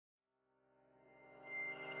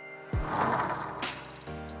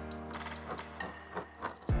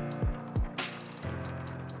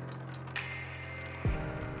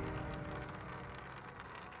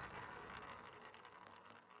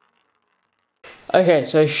Okay,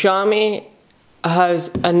 so Xiaomi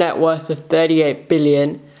has a net worth of 38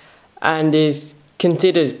 billion and is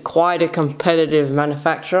considered quite a competitive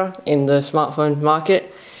manufacturer in the smartphone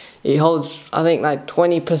market. It holds, I think, like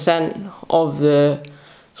 20% of the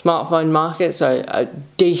smartphone market, so a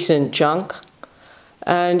decent chunk.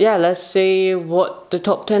 And yeah, let's see what the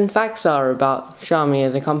top 10 facts are about Xiaomi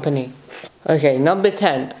as a company. Okay, number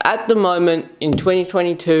 10. At the moment, in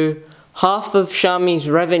 2022, half of Xiaomi's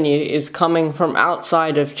revenue is coming from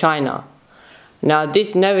outside of China. Now,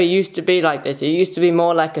 this never used to be like this. It used to be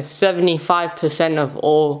more like a 75% of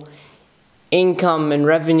all income and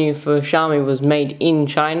revenue for Xiaomi was made in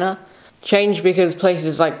China. Changed because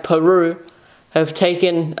places like Peru have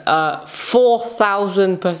taken a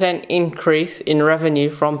 4,000% increase in revenue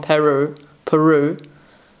from Peru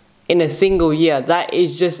in a single year. That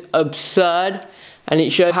is just absurd, and it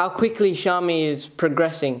shows how quickly Xiaomi is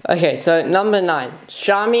progressing. Okay, so number 9.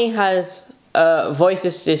 Xiaomi has a voice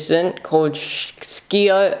assistant called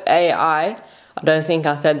xiaomi. I don't think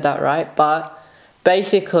I said that right, but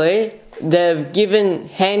basically they've given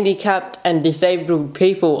handicapped and disabled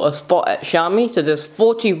people a spot at Xiaomi. So there's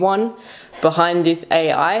 41 behind this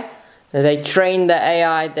AI. They train the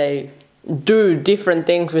AI, they do different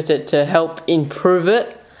things with it to help improve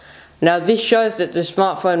it. Now this shows that the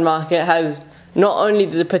smartphone market has not only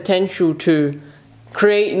the potential to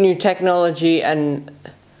create new technology and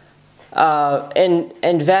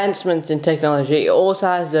advancements in technology, it also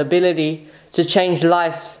has the ability to change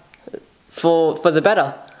lives for the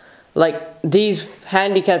better. Like, these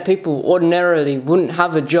handicapped people ordinarily wouldn't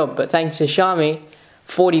have a job, but thanks to Xiaomi,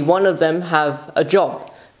 41 of them have a job.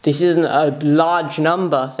 This isn't a large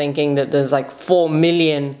number, thinking that there's like 4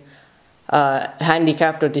 million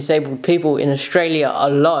handicapped or disabled people in Australia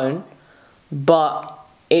alone, but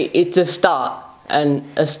it's a start, and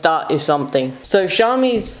a start is something. So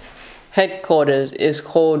Xiaomi's headquarters is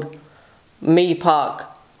called Mi Park.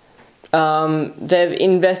 They've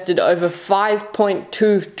invested over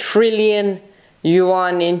 5.2 trillion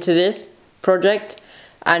yuan into this project,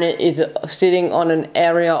 and it is sitting on an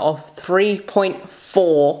area of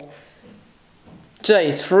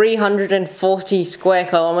 340 square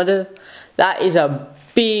kilometers. That is a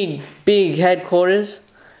big headquarters.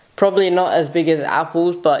 Probably not as big as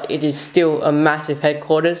Apple's, but it is still a massive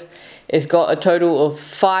headquarters. It's got a total of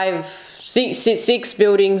 6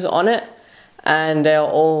 buildings on it, and they're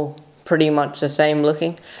all pretty much the same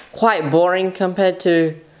looking. Quite boring compared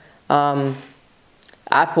to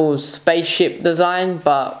Apple's spaceship design,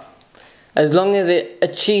 but as long as it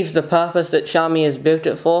achieves the purpose that Xiaomi has built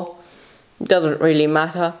it for, it doesn't really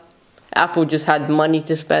matter. Apple just had money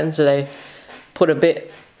to spend, so they put a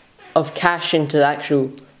bit of cash into the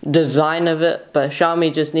actual design of it, but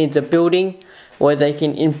Xiaomi just needs a building where they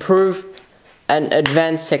can improve and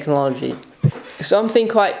advance technology. Something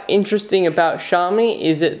quite interesting about Xiaomi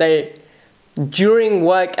is that during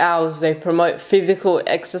work hours, they promote physical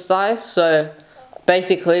exercise. So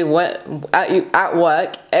basically, at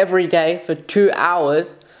work every day for 2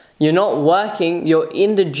 hours, you're not working, you're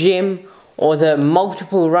in the gym, or the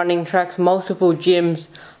multiple running tracks, multiple gyms,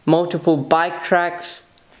 multiple bike tracks.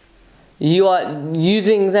 You are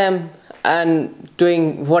using them and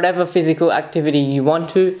doing whatever physical activity you want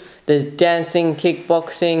to. There's dancing,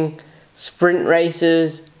 kickboxing, sprint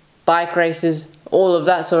races, bike races, all of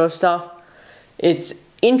that sort of stuff. It's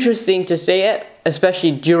interesting to see it,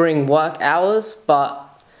 especially during work hours, but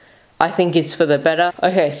I think it's for the better.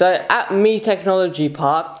 Okay, so at Mi Technology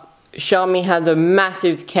Park, Xiaomi has a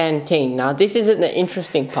massive canteen. Now, this isn't the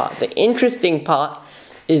interesting part. The interesting part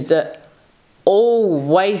is that all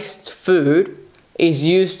waste food is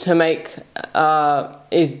used to make,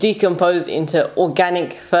 is decomposed into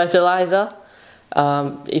organic fertilizer.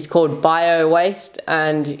 It's called bio-waste,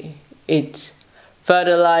 and it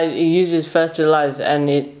uses fertilizer, and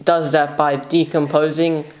it does that by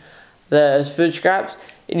decomposing the food scraps.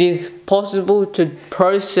 It is possible to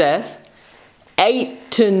process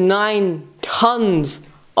 8 to 9 tons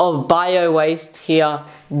of bio-waste here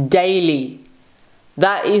daily.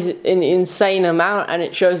 That is an insane amount, and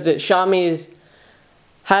it shows that Xiaomi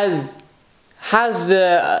has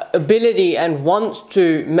the ability and wants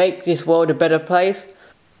to make this world a better place.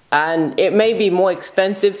 And it may be more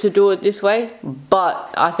expensive to do it this way, but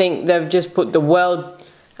I think they've just put the world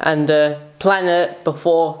and the planet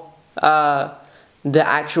before the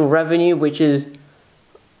actual revenue, which is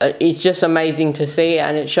it's just amazing to see,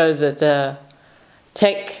 and it shows that the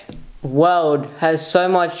tech world has so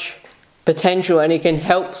much potential, and it can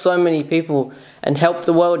help so many people and help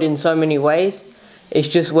the world in so many ways. It's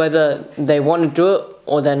just whether they want to do it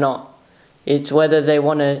or they're not. It's whether they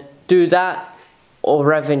want to do that or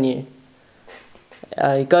revenue.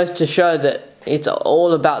 it goes to show that it's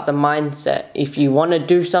all about the mindset. If you want to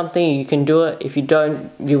do something, you can do it. If you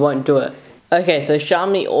don't, you won't do it. Okay, so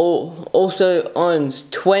Xiaomi also owns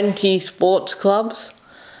 20 sports clubs.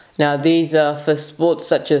 Now these are for sports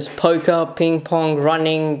such as poker, ping pong,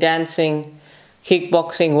 running, dancing,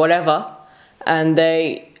 kickboxing, whatever. And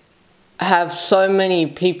they have so many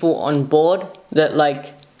people on board that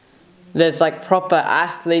there's proper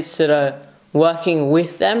athletes that are working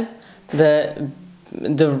with them. The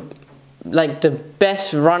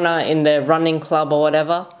best runner in their running club or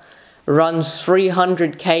whatever runs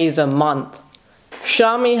 300Ks a month.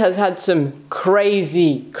 Xiaomi has had some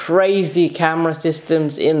crazy camera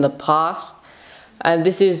systems in the past, and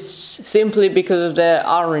this is simply because of their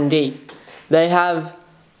R&D. They have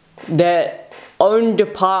their own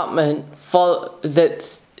department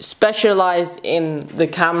that's specialized in the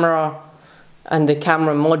camera and the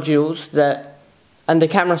camera modules and the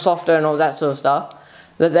camera software and all that sort of stuff.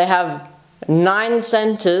 That they have 9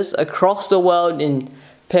 centers across the world in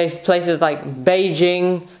places like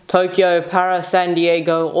Beijing, Tokyo, Paris, San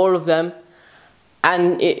Diego, all of them,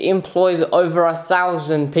 and it employs over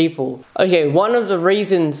 1,000 people. Okay, one of the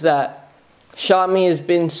reasons that Xiaomi has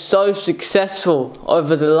been so successful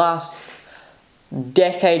over the last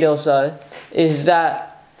decade or so is that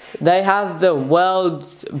they have the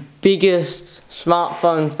world's biggest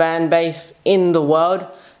smartphone fan base in the world.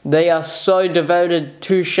 They are so devoted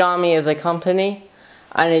to Xiaomi as a company,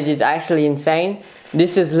 and it is actually insane.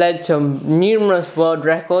 This has led to numerous world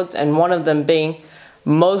records, and one of them being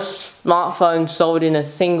most smartphones sold in a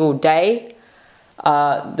single day.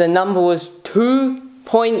 The number was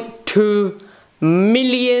 2.2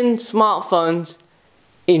 million smartphones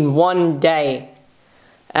in one day.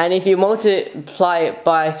 And if you multiply it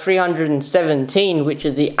by 317, which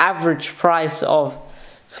is the average price of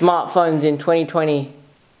smartphones in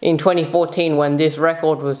 2014 when this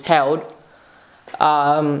record was held,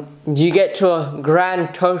 you get to a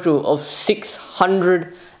grand total of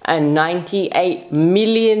 $698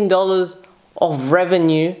 million of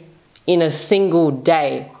revenue in a single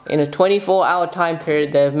day. In a 24-hour time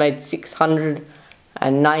period, they have made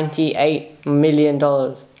 $698 million.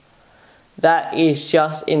 That is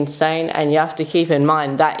just insane, and you have to keep in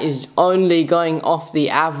mind that is only going off the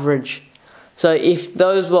average. So if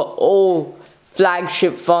those were all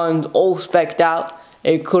flagship phones, all spec'd out,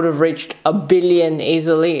 it could have reached 1 billion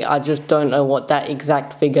easily. I just don't know what that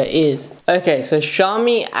exact figure is. Okay, so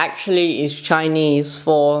Xiaomi actually is Chinese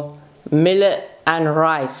for millet and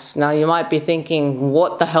rice. Now you might be thinking,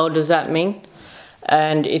 what the hell does that mean?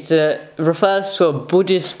 And it refers to a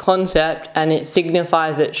Buddhist concept, and it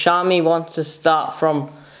signifies that Xiaomi wants to start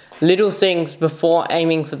from little things before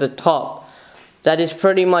aiming for the top. That is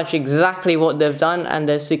pretty much exactly what they've done, and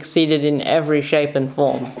they've succeeded in every shape and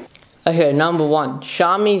form. Okay, number 1.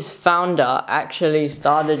 Xiaomi's founder actually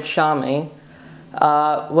started Xiaomi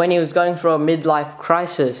when he was going through a midlife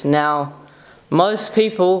crisis. Now, most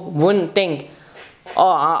people wouldn't think,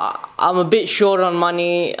 oh, I'm a bit short on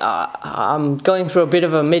money, I'm going through a bit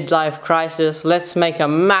of a midlife crisis, let's make a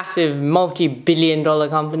massive multi-billion-dollar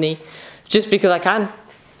company just because I can.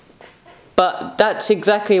 But that's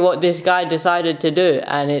exactly what this guy decided to do,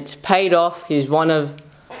 and it's paid off. He's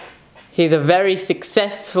a very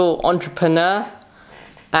successful entrepreneur,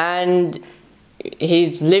 and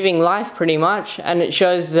he's living life pretty much, and it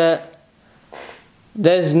shows that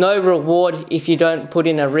there's no reward if you don't put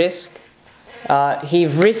in a risk. He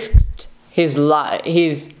risked his life.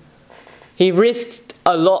 He risked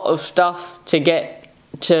a lot of stuff to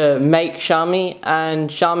make Xiaomi, and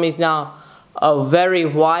Xiaomi's now a very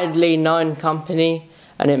widely known company,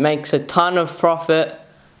 and it makes a ton of profit,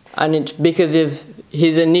 and it's because of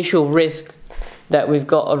his initial risk that we've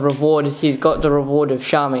got a reward. He's got the reward of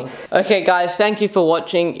Xiaomi. Okay guys, thank you for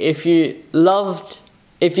watching. If you liked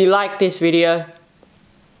this video,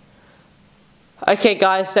 okay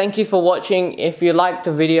guys, thank you for watching. If you liked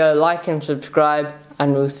the video, like and subscribe,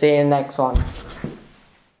 and we'll see you in the next one.